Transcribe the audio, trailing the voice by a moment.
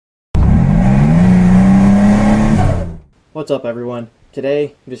What's up, everyone?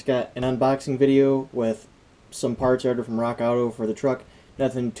 Today I just got an unboxing video with some parts ordered from Rock Auto for the truck.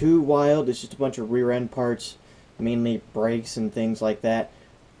 Nothing too wild, it's just a bunch of rear end parts, mainly brakes and things like that,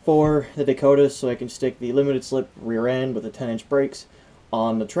 for the Dakota, so I can stick the limited slip rear end with the 10-inch brakes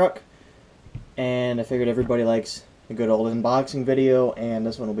on the truck. And I figured everybody likes a good old unboxing video, and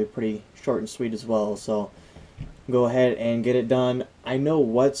this one will be pretty short and sweet as well, so go ahead and get it done. I know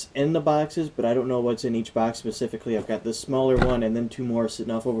what's in the boxes, but I don't know what's in each box specifically. I've got this smaller one and then two more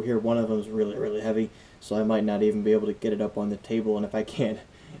sitting off over here. One of them is really heavy, so I might not even be able to get it up on the table, and if I can't,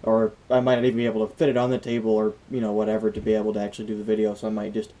 or I might not even be able to fit it on the table, or whatever, to be able to actually do the video, so I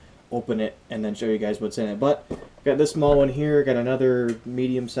might just open it and then show you guys what's in it. But I've got this small one here, got another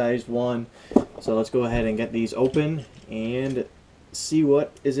medium-sized one, so let's go ahead and get these open and see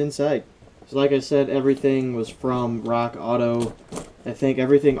what is inside. So like I said, everything was from Rock Auto. I think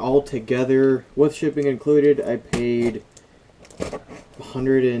everything all together, with shipping included, I paid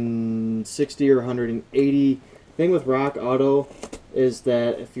 $160 or $180. Thing with Rock Auto is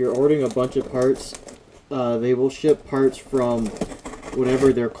that if you're ordering a bunch of parts, they will ship parts from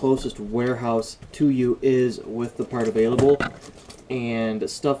whatever their closest warehouse to you is with the part available. And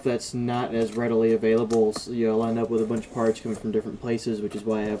stuff that's not as readily available, so you'll end up with a bunch of parts coming from different places, which is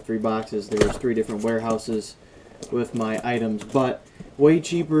why I have 3 boxes. There's 3 different warehouses with my items, but way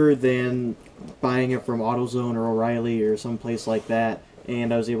cheaper than buying it from AutoZone or O'Reilly or someplace like that.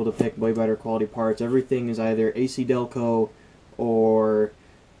 And I was able to pick way better quality parts. Everything is either AC Delco or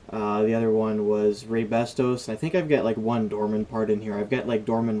the other one was Ray Bestos. I think I've got like one Dorman part in here. I've got like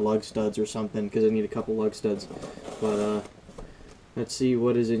Dorman lug studs or something because I need a couple lug studs. But let's see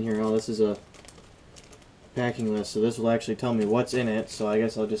what is in here. Oh, this is a packing list, so this will actually tell me what's in it, so I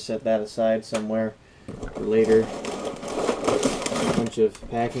guess I'll just set that aside somewhere for later. A bunch of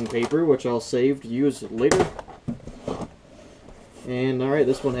packing paper, which I'll save to use later. And alright,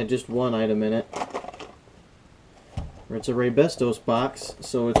 this one had just one item in it. It's a Ray Bestos box,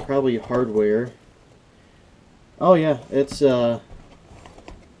 so it's probably hardware. Oh yeah, it's lug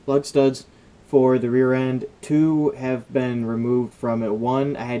studs for the rear end. 2 have been removed from it.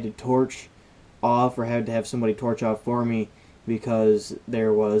 1 I had to torch off, or had to have somebody torch off for me because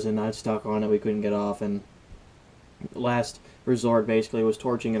there was a nut stuck on it we couldn't get off, and last resort basically was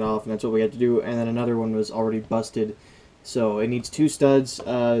torching it off, and that's what we had to do. And then another one was already busted, so it needs 2 studs.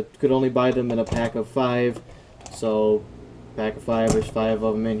 Could only buy them in a pack of 5, so pack of 5, there's 5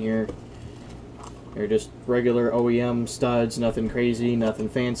 of them in here. They're just regular OEM studs, nothing crazy, nothing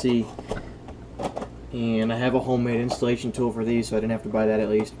fancy. And I have a homemade installation tool for these, so I didn't have to buy that at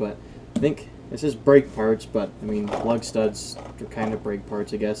least. But I think this is brake parts, but I mean, lug studs are kind of brake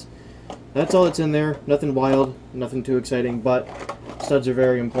parts, I guess. That's all that's in there. Nothing wild, nothing too exciting, but studs are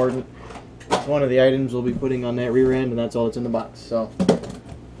very important. It's one of the items we'll be putting on that rear end, and that's all that's in the box. So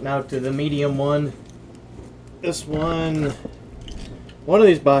now to the medium one. This one of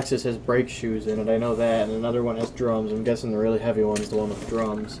these boxes has brake shoes in it, I know that, and another one has drums. I'm guessing the really heavy one is the one with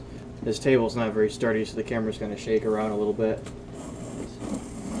drums. This table's not very sturdy, so the camera's going to shake around a little bit.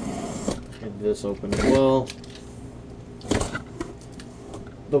 Get this open as well.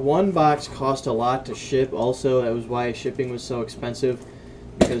 The one box cost a lot to ship also. That was why shipping was so expensive.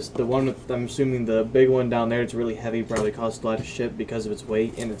 Because the one, I'm assuming the big one down there, it's really heavy, probably cost a lot to ship because of its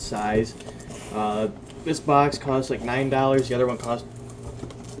weight and its size. This box cost like $9. The other one cost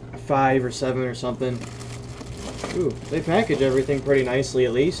 $5 or $7 or something. Ooh, they package everything pretty nicely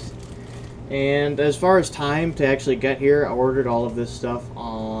at least. And as far as time to actually get here, I ordered all of this stuff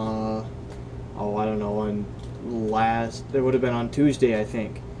on, I don't know, it would have been on Tuesday, I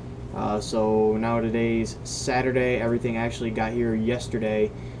think. So now today's Saturday, everything actually got here yesterday.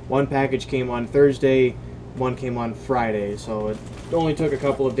 One package came on Thursday, one came on Friday, so it only took a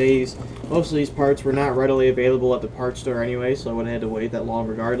couple of days. Most of these parts were not readily available at the parts store anyway, so I would have had to wait that long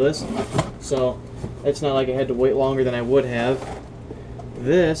regardless. So it's not like I had to wait longer than I would have.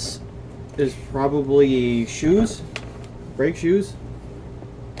 This is probably shoes, brake shoes.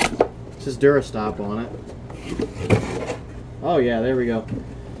 It says Durastop on it. Oh yeah, there we go.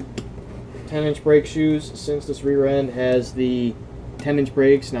 10-inch brake shoes, since this rear end has the 10-inch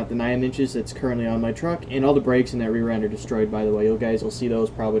brakes, not the 9 inches that's currently on my truck, and all the brakes in that rear end are destroyed, by the way. You guys will see those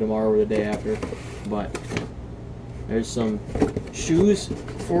probably tomorrow or the day after. But there's some shoes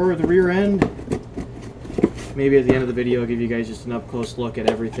for the rear end. Maybe at the end of the video I'll give you guys just an up-close look at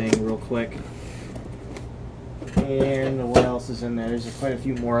everything real quick. And what else is in there? There's quite a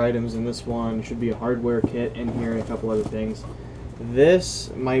few more items in this one. There should be a hardware kit in here and a couple other things.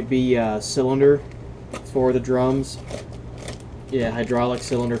 This might be a cylinder for the drums. Yeah, hydraulic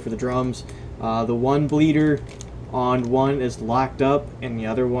cylinder for the drums. The one bleeder on one is locked up and the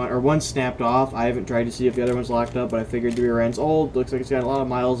other one, or one snapped off. I haven't tried to see if the other one's locked up, but I figured the rear end's old. Looks like it's got a lot of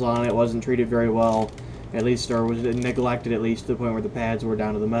miles on it. Wasn't treated very well, at least, or was neglected at least to the point where the pads were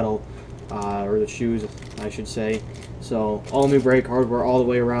down to the metal, or the shoes, I should say. So all new brake hardware all the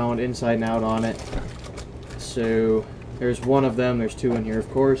way around, inside and out on it. So there's one of them. There's two in here, of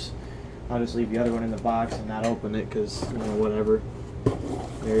course. I'll just leave the other one in the box and not open it because, you know, whatever.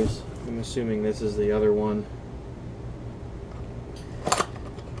 There's, I'm assuming this is the other one.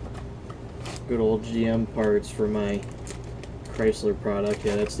 Good old GM parts for my Chrysler product.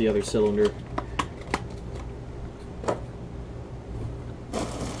 Yeah, that's the other cylinder.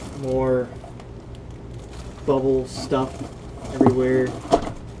 More bubble stuff everywhere.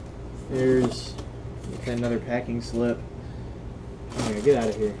 There's another packing slip. Here, get out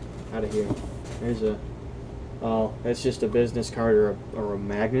of here. Out of here. There's a... Oh, that's just a business card or a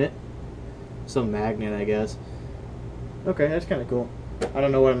magnet. Some magnet, I guess. Okay, that's kind of cool. I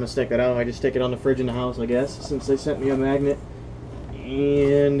don't know what I'm going to stick that on. I just stick it on the fridge in the house, I guess, since they sent me a magnet.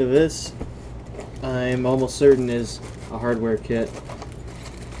 And this, I'm almost certain, is a hardware kit.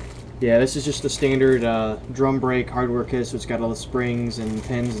 Yeah, this is just the standard drum brake hardware kit, so it's got all the springs and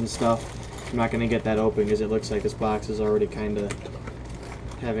pins and stuff. I'm not going to get that open because it looks like this box is already kind of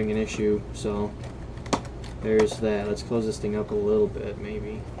having an issue. So there's that. Let's close this thing up a little bit,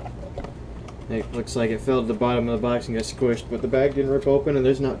 maybe. It looks like it fell to the bottom of the box and got squished, but the bag didn't rip open and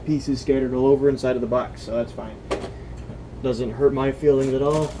there's not pieces scattered all over inside of the box, so that's fine. Doesn't hurt my feelings at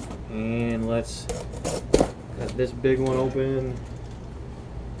all. And let's cut this big one open.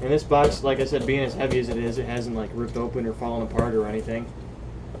 And this box, like I said, being as heavy as it is, it hasn't like ripped open or fallen apart or anything.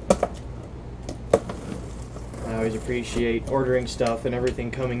 I always appreciate ordering stuff and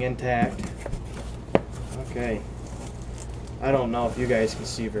everything coming intact. Okay. I don't know if you guys can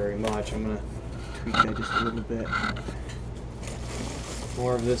see very much. I'm going to tweak that just a little bit.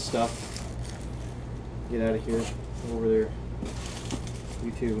 More of this stuff. Get out of here. Over there.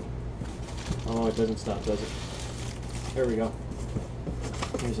 You too. Oh, it doesn't stop, does it? There we go.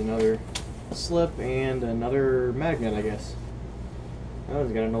 Here's another slip and another magnet, I guess. That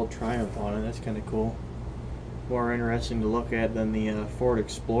one's got an old Triumph on it. That's kind of cool. More interesting to look at than the Ford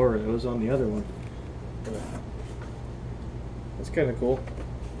Explorer that was on the other one. That's kind of cool.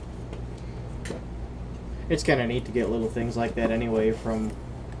 It's kind of neat to get little things like that anyway from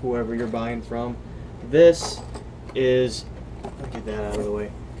whoever you're buying from. This is, let me get that out of the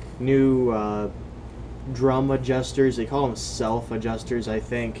way, new drum adjusters. They call them self adjusters, I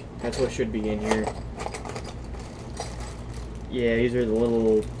think. That's what should be in here. Yeah, these are the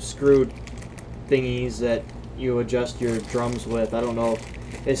little screwed thingies that you adjust your drums with. I don't know.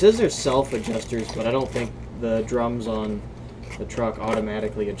 It says they're self adjusters, but I don't think the drums on the truck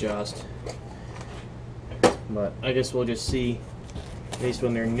automatically adjust. But I guess we'll just see. At least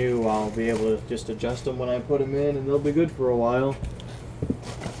when they're new, I'll be able to just adjust them when I put them in, and they'll be good for a while.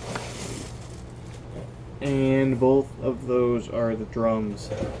 And both of those are the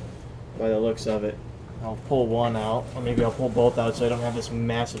drums, by the looks of it. I'll pull one out, or maybe I'll pull both out so I don't have this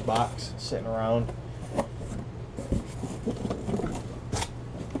massive box sitting around.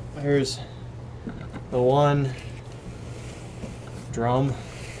 Here's the one drum.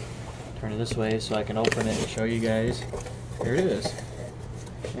 Turn it this way so I can open it and show you guys. Here it is.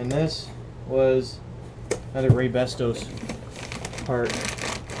 And this was another Ray Bestos part.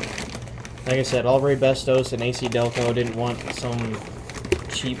 Like I said, all Ray Bestos and AC Delco. Didn't want some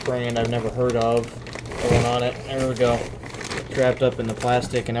cheap brand I've never heard of going on it. There we go. Wrapped up in the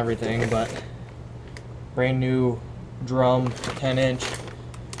plastic and everything, but brand new drum, 10-inch.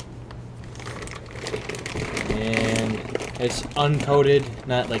 And it's uncoated,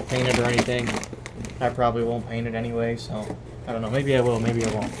 not like painted or anything. I probably won't paint it anyway, so I don't know. Maybe I will, maybe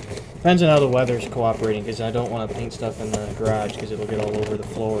I won't. Depends on how the weather's cooperating, because I don't want to paint stuff in the garage because it'll get all over the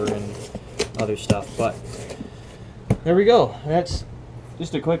floor and other stuff. But there we go. That's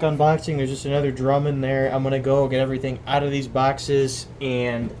just a quick unboxing. There's just another drum in there. I'm going to go get everything out of these boxes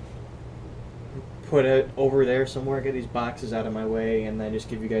and put it over there somewhere, get these boxes out of my way, and then just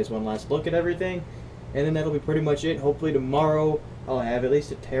give you guys one last look at everything. And then that'll be pretty much it. Hopefully tomorrow I'll have at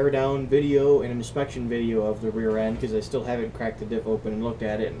least a teardown video and an inspection video of the rear end, because I still haven't cracked the diff open and looked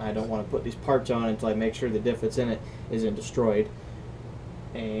at it, and I don't want to put these parts on until I make sure the diff that's in it isn't destroyed.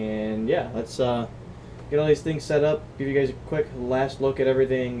 And yeah, let's get all these things set up, give you guys a quick last look at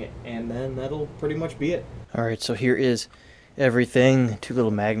everything, and then that'll pretty much be it. Alright, so here is everything. Two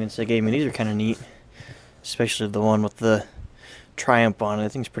little magnets they gave me. These are kind of neat, especially the one with the Triumph on it. I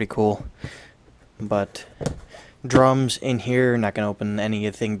think it's pretty cool. But drums in here. Not going to open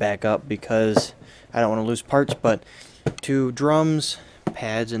anything back up because I don't want to lose parts, but 2 drums,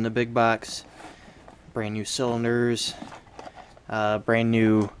 pads in the big box, brand new cylinders, brand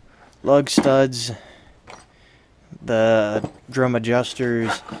new lug studs, the drum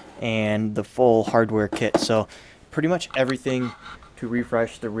adjusters, and the full hardware kit. So pretty much everything to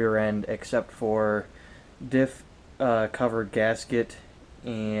refresh the rear end except for diff covered gasket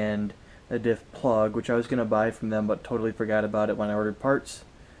and a diff plug, which I was going to buy from them but totally forgot about it when I ordered parts.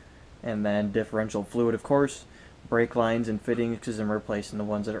 And then differential fluid, of course, brake lines and fittings because I'm replacing the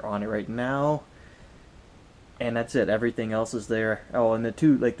ones that are on it right now. And that's it. Everything else is there. Oh, and the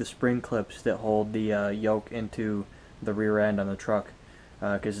 2, like the spring clips that hold the yoke into the rear end on the truck,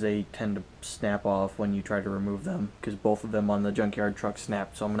 because they tend to snap off when you try to remove them, because both of them on the junkyard truck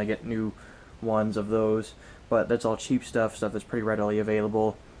snapped. So I'm going to get new ones of those. But that's all cheap stuff that's pretty readily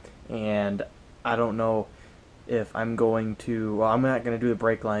available. And I don't know if I'm going to, well, I'm not going to do the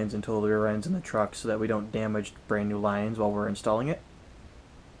brake lines until the rear end's in the truck so that we don't damage brand new lines while we're installing it.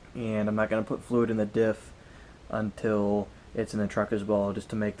 And I'm not going to put fluid in the diff until it's in the truck as well, just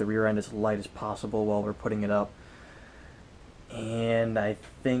to make the rear end as light as possible while we're putting it up. And I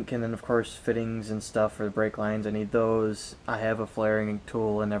think, and then of course fittings and stuff for the brake lines, I need those. I have a flaring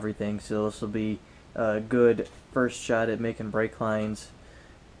tool and everything, so this will be a good first shot at making brake lines.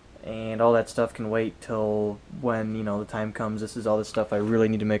 And all that stuff can wait till when, you know, the time comes. This is all the stuff I really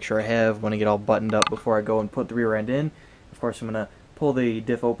need to make sure I have when I get all buttoned up before I go and put the rear end in. Of course, I'm going to pull the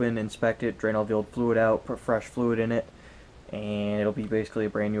diff open, inspect it, drain all the old fluid out, put fresh fluid in it, and it'll be basically a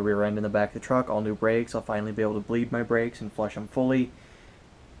brand new rear end in the back of the truck, all new brakes. I'll finally be able to bleed my brakes and flush them fully.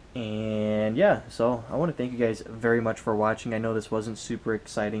 And yeah, so I want to thank you guys very much for watching. I know this wasn't super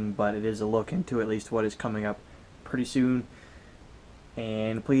exciting, but it is a look into at least what is coming up pretty soon.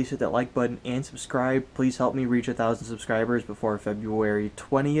 And please hit that like button and subscribe. Please help me reach 1,000 subscribers before February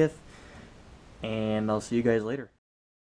 20th. And I'll see you guys later.